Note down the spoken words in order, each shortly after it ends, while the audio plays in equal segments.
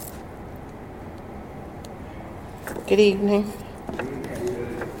Good evening.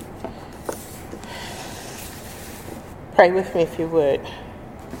 Pray with me if you would.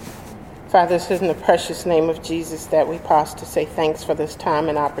 Father, this is in the precious name of Jesus that we pause to say thanks for this time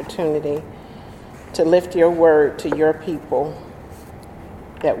and opportunity to lift your word to your people,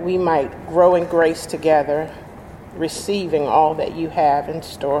 that we might grow in grace together, receiving all that you have in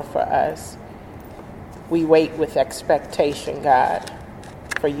store for us. We wait with expectation, God,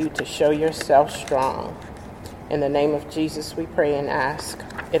 for you to show yourself strong. In the name of Jesus, we pray and ask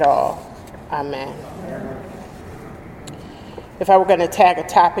it all. Amen. If I were going to tag a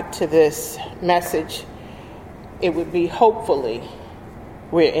topic to this message, it would be hopefully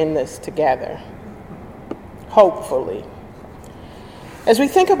we're in this together. Hopefully. As we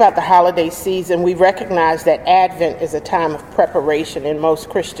think about the holiday season, we recognize that Advent is a time of preparation in most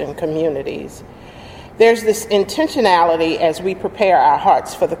Christian communities. There's this intentionality as we prepare our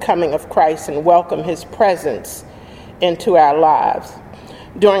hearts for the coming of Christ and welcome his presence into our lives.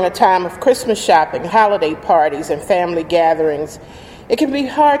 During a time of Christmas shopping, holiday parties, and family gatherings, it can be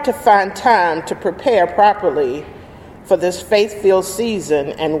hard to find time to prepare properly for this faith-filled season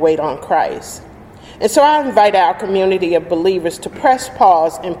and wait on Christ. And so I invite our community of believers to press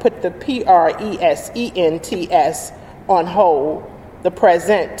pause and put the presents on hold, the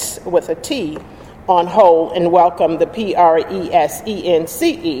presents with a T, on hold, and welcome the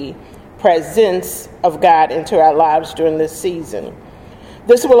presence of God into our lives during this season.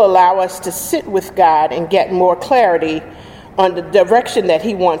 This will allow us to sit with God and get more clarity on the direction that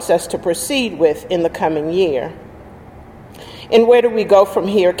he wants us to proceed with in the coming year. And where do we go from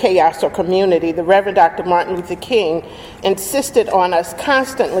here, chaos or community? The Reverend Dr. Martin Luther King insisted on us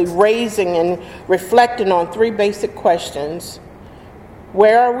constantly raising and reflecting on three basic questions.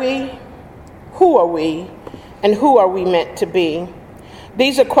 Where are we? Who are we? And who are we meant to be?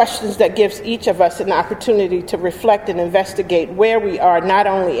 These are questions that gives each of us an opportunity to reflect and investigate where we are, not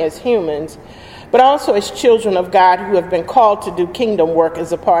only as humans, but also as children of God who have been called to do kingdom work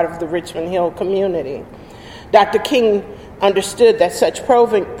as a part of the Richmond Hill community. Dr. King understood that such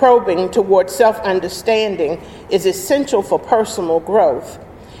probing towards self-understanding is essential for personal growth.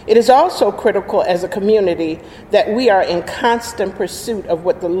 It is also critical as a community that we are in constant pursuit of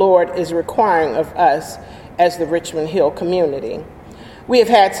what the Lord is requiring of us as the Richmond Hill community. We have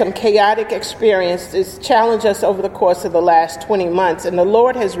had some chaotic experiences challenge us over the course of the last 20 months, and the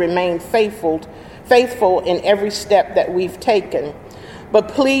Lord has remained faithful in every step that we've taken. But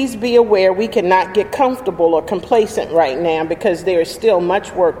please be aware we cannot get comfortable or complacent right now because there is still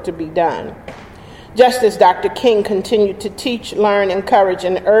much work to be done. Just as Dr. King continued to teach, learn, encourage,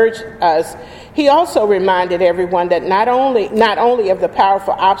 and urge us, he also reminded everyone that not only of the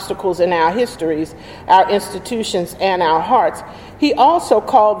powerful obstacles in our histories, our institutions, and our hearts, he also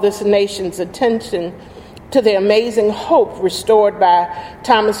called this nation's attention to the amazing hope restored by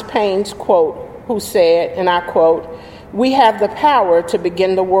Thomas Paine's quote, who said, and I quote, "We have the power to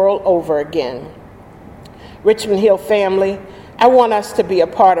begin the world over again." Richmond Hill family, I want us to be a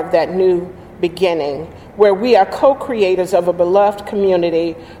part of that new beginning, where we are co-creators of a beloved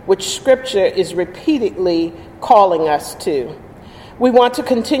community which Scripture is repeatedly calling us to. We want to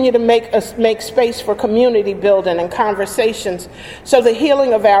continue to make space for community building and conversations so the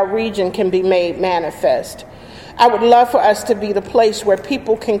healing of our region can be made manifest. I would love for us to be the place where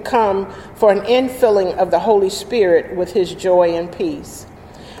people can come for an infilling of the Holy Spirit with his joy and peace.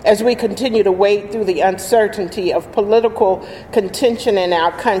 As we continue to wade through the uncertainty of political contention in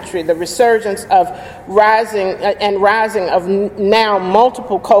our country, the resurgence of rising of now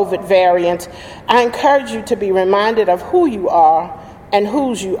multiple COVID variants, I encourage you to be reminded of who you are and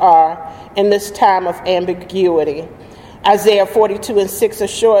whose you are in this time of ambiguity. Isaiah 42:6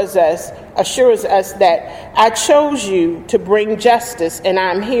 assures us that I chose you to bring justice, and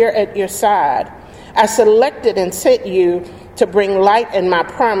I'm here at your side. I selected and sent you to bring light and my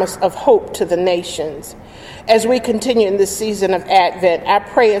promise of hope to the nations. As we continue in this season of Advent, I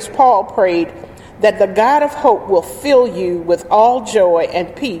pray as Paul prayed, that the God of hope will fill you with all joy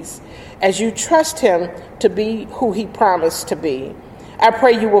and peace as you trust him to be who he promised to be. I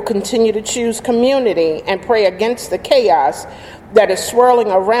pray you will continue to choose community and pray against the chaos that is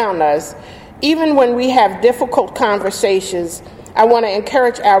swirling around us. Even when we have difficult conversations, I want to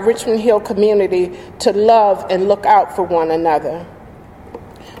encourage our Richmond Hill community to love and look out for one another.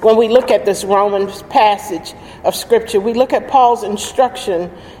 When we look at this Romans passage of Scripture, we look at Paul's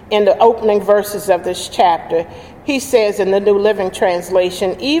instruction in the opening verses of this chapter. He says in the New Living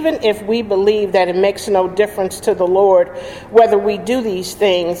Translation, even if we believe that it makes no difference to the Lord whether we do these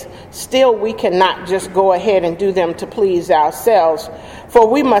things, still we cannot just go ahead and do them to please ourselves, for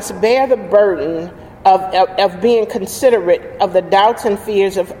we must bear the burden of being considerate of the doubts and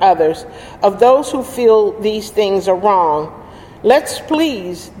fears of others, of those who feel these things are wrong. Let's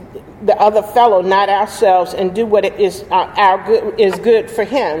please the other fellow, not ourselves, and do what is good for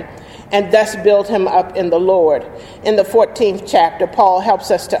him, and thus build him up in the Lord. In the 14th chapter, Paul helps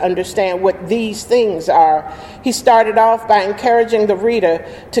us to understand what these things are. He started off by encouraging the reader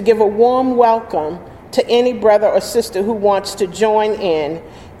to give a warm welcome to any brother or sister who wants to join in,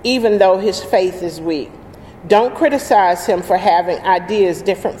 even though his faith is weak. Don't criticize him for having ideas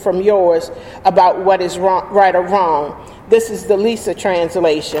different from yours about what is wrong, right or wrong. This is the Lisa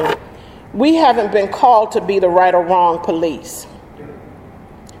translation. We haven't been called to be the right or wrong police.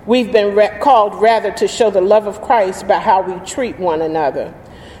 We've been called rather to show the love of Christ by how we treat one another.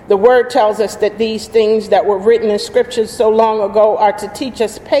 The word tells us that these things that were written in scriptures so long ago are to teach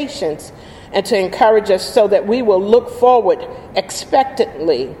us patience and to encourage us so that we will look forward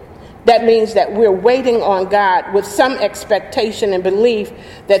expectantly. That means that we're waiting on God with some expectation and belief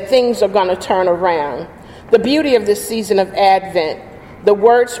that things are going to turn around. The beauty of this season of Advent, the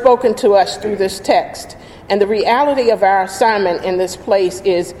word spoken to us through this text, and the reality of our assignment in this place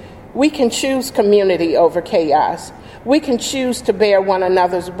is we can choose community over chaos. We can choose to bear one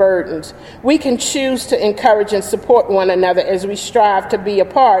another's burdens. We can choose to encourage and support one another as we strive to be a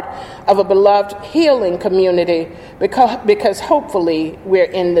part of a beloved healing community because hopefully we're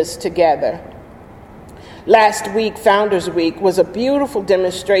in this together. Last week, Founders Week, was a beautiful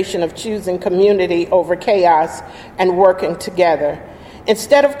demonstration of choosing community over chaos and working together.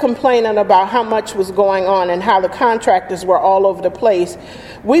 Instead of complaining about how much was going on and how the contractors were all over the place,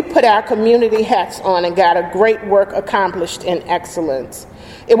 we put our community hats on and got a great work accomplished in excellence.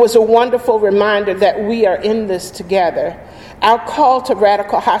 It was a wonderful reminder that we are in this together. Our call to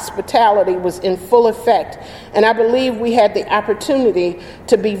radical hospitality was in full effect, and I believe we had the opportunity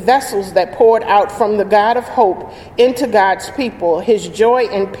to be vessels that poured out from the God of hope into God's people, his joy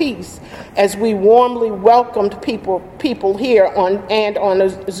and peace, as we warmly welcomed people here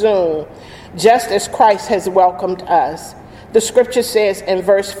on Zoom, just as Christ has welcomed us. The scripture says in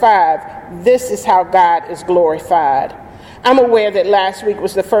verse 5, this is how God is glorified. I'm aware that last week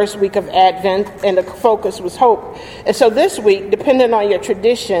was the first week of Advent and the focus was hope. And so this week, depending on your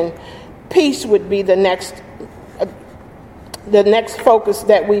tradition, peace would be the next focus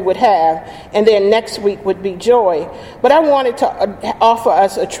that we would have. And then next week would be joy. But I wanted to offer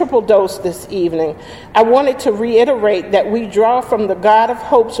us a triple dose this evening. I wanted to reiterate that we draw from the God of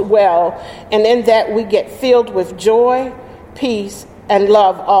hope's well, and in that we get filled with joy, peace, and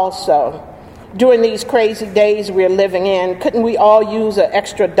love also. During these crazy days we're living in, couldn't we all use an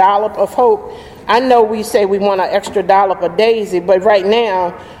extra dollop of hope? I know we say we want an extra dollop of daisy, but right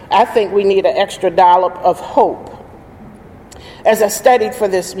now I think we need an extra dollop of hope. As I studied for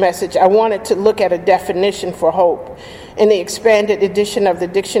this message, I wanted to look at a definition for hope. In the expanded edition of the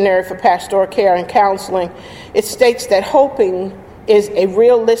Dictionary for Pastoral Care and Counseling, it states that hoping is a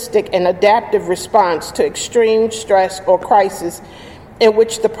realistic and adaptive response to extreme stress or crisis in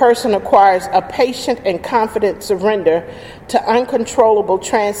which the person acquires a patient and confident surrender to uncontrollable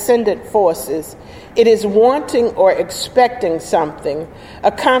transcendent forces. It is wanting or expecting something,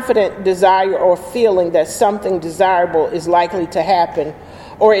 a confident desire or feeling that something desirable is likely to happen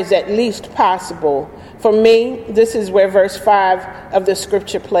or is at least possible. For me, this is where verse 5 of the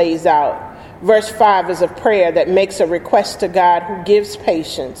scripture plays out. Verse 5 is a prayer that makes a request to God who gives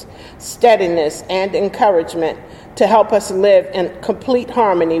patience, steadiness, and encouragement to help us live in complete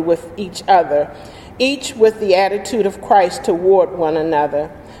harmony with each other, each with the attitude of Christ toward one another.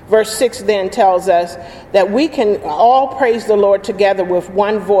 Verse 6 then tells us that we can all praise the Lord together with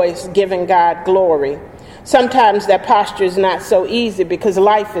one voice, giving God glory. Sometimes that posture is not so easy because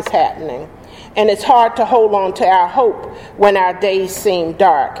life is happening, and it's hard to hold on to our hope when our days seem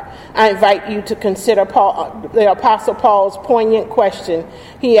dark. I invite you to consider the Apostle Paul's poignant question.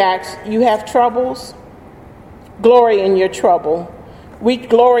 He asks, you have troubles? Glory in your trouble. We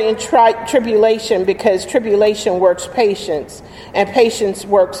glory in tribulation because tribulation works patience, and patience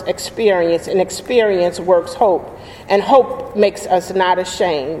works experience, and experience works hope, and hope makes us not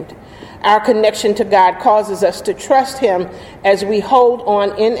ashamed. Our connection to God causes us to trust him as we hold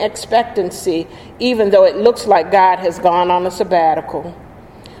on in expectancy, even though it looks like God has gone on a sabbatical.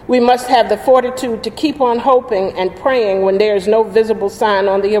 We must have the fortitude to keep on hoping and praying when there is no visible sign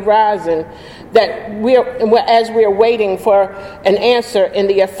on the horizon, that as we're waiting for an answer in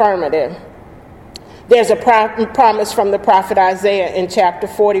the affirmative. There's a promise from the prophet Isaiah in chapter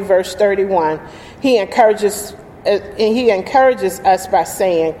 40, verse 31. He encourages us by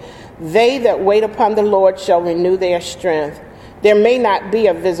saying, they that wait upon the Lord shall renew their strength. There may not be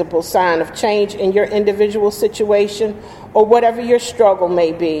a visible sign of change in your individual situation or whatever your struggle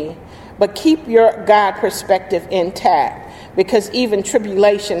may be, but keep your God perspective intact, because even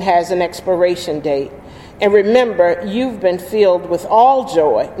tribulation has an expiration date. And remember, you've been filled with all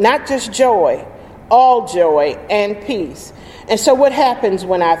joy, not just joy, all joy and peace. And so what happens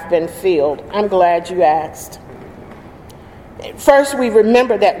when I've been filled? I'm glad you asked. First, we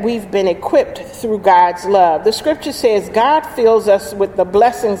remember that we've been equipped through God's love. The scripture says God fills us with the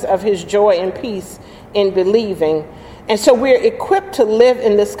blessings of his joy and peace in believing. And so we're equipped to live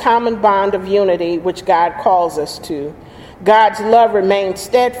in this common bond of unity which God calls us to. God's love remains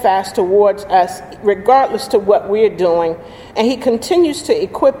steadfast towards us regardless to what we're doing, and he continues to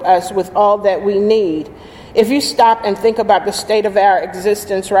equip us with all that we need. If you stop and think about the state of our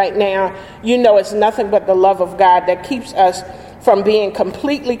existence right now, you know it's nothing but the love of God that keeps us from being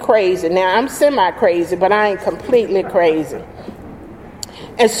completely crazy. Now, I'm semi-crazy, but I ain't completely crazy.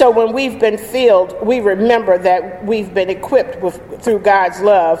 And so when we've been filled, we remember that we've been equipped through God's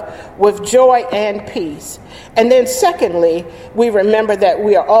love with joy and peace. And then secondly, we remember that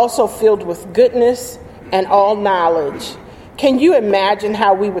we are also filled with goodness and all knowledge. Can you imagine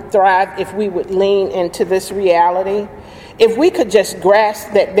how we would thrive if we would lean into this reality? If we could just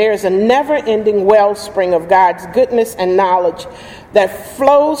grasp that there's a never-ending wellspring of God's goodness and knowledge that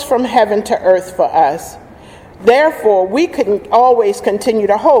flows from heaven to earth for us. Therefore, we can always continue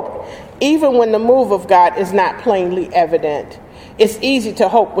to hope, even when the move of God is not plainly evident. It's easy to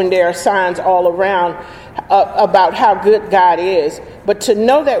hope when there are signs all around about how good God is. But to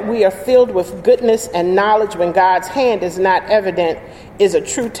know that we are filled with goodness and knowledge when God's hand is not evident is a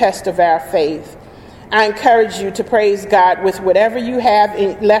true test of our faith. I encourage you to praise God with whatever you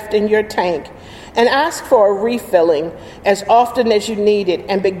have left in your tank, and ask for a refilling as often as you need it,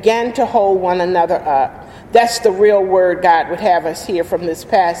 and begin to hold one another up. That's the real word God would have us hear from this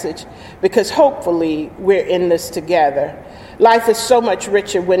passage, because hopefully we're in this together. Life is so much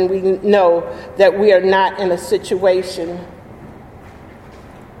richer when we know that we are not in a situation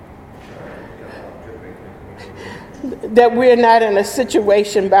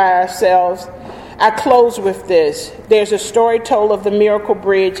by ourselves. I close with this. There's a story told of the Miracle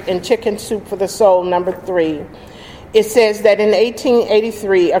Bridge in Chicken Soup for the Soul, number 3. It says that in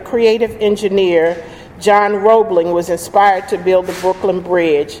 1883, a creative engineer, John Roebling, was inspired to build the Brooklyn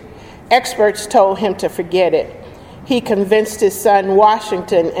Bridge. Experts told him to forget it. He convinced his son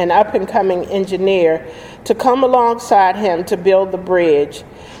Washington, an up-and-coming engineer, to come alongside him to build the bridge.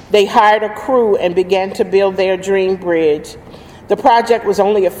 They hired a crew and began to build their dream bridge. The project was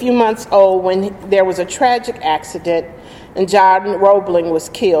only a few months old when there was a tragic accident, and John Roebling was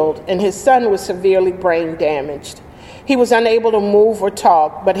killed, and his son was severely brain damaged. He was unable to move or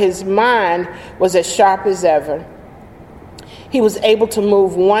talk, but his mind was as sharp as ever. He was able to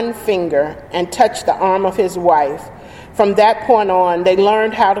move one finger and touch the arm of his wife. From that point on, they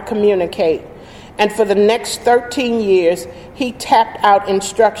learned how to communicate. And for the next 13 years, he tapped out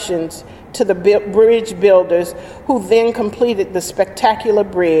instructions to the bridge builders, who then completed the spectacular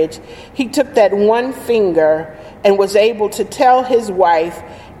bridge. He took that one finger and was able to tell his wife,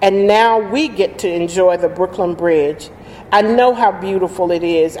 and now we get to enjoy the Brooklyn Bridge. I know how beautiful it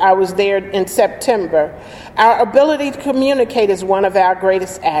is. I was there in September. Our ability to communicate is one of our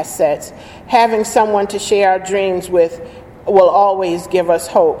greatest assets. Having someone to share our dreams with will always give us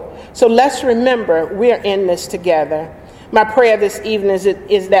hope. So let's remember we're in this together. My prayer this evening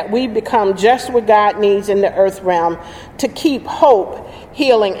is that we become just what God needs in the earth realm to keep hope,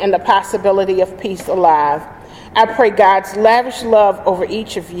 healing, and the possibility of peace alive. I pray God's lavish love over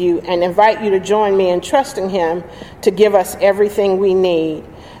each of you and invite you to join me in trusting him to give us everything we need.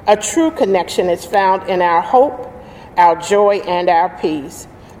 A true connection is found in our hope, our joy, and our peace.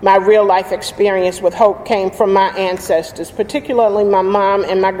 My real life experience with hope came from my ancestors, particularly my mom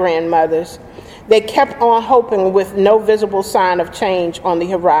and my grandmothers. They kept on hoping with no visible sign of change on the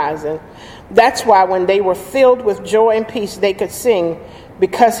horizon. That's why when they were filled with joy and peace, they could sing,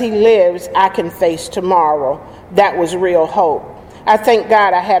 "Because he lives, I can face tomorrow." That was real hope. I thank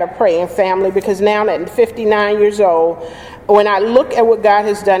God I had a praying family, because now that I'm 59 years old, when I look at what God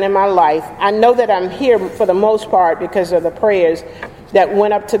has done in my life, I know that I'm here for the most part because of the prayers that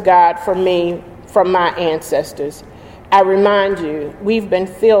went up to God for me from my ancestors. I remind you, we've been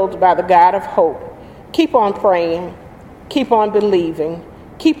filled by the God of hope. Keep on praying, keep on believing,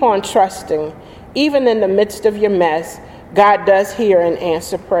 keep on trusting. Even in the midst of your mess, God does hear and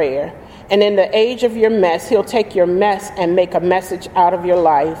answer prayer. And in the age of your mess, he'll take your mess and make a message out of your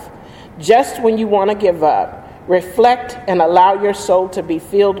life. Just when you want to give up, reflect and allow your soul to be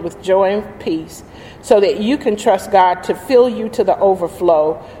filled with joy and peace. so that you can trust God to fill you to the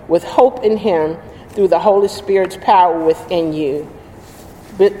overflow with hope in Him through the Holy Spirit's power within you.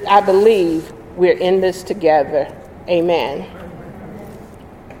 But I believe we're in this together. Amen.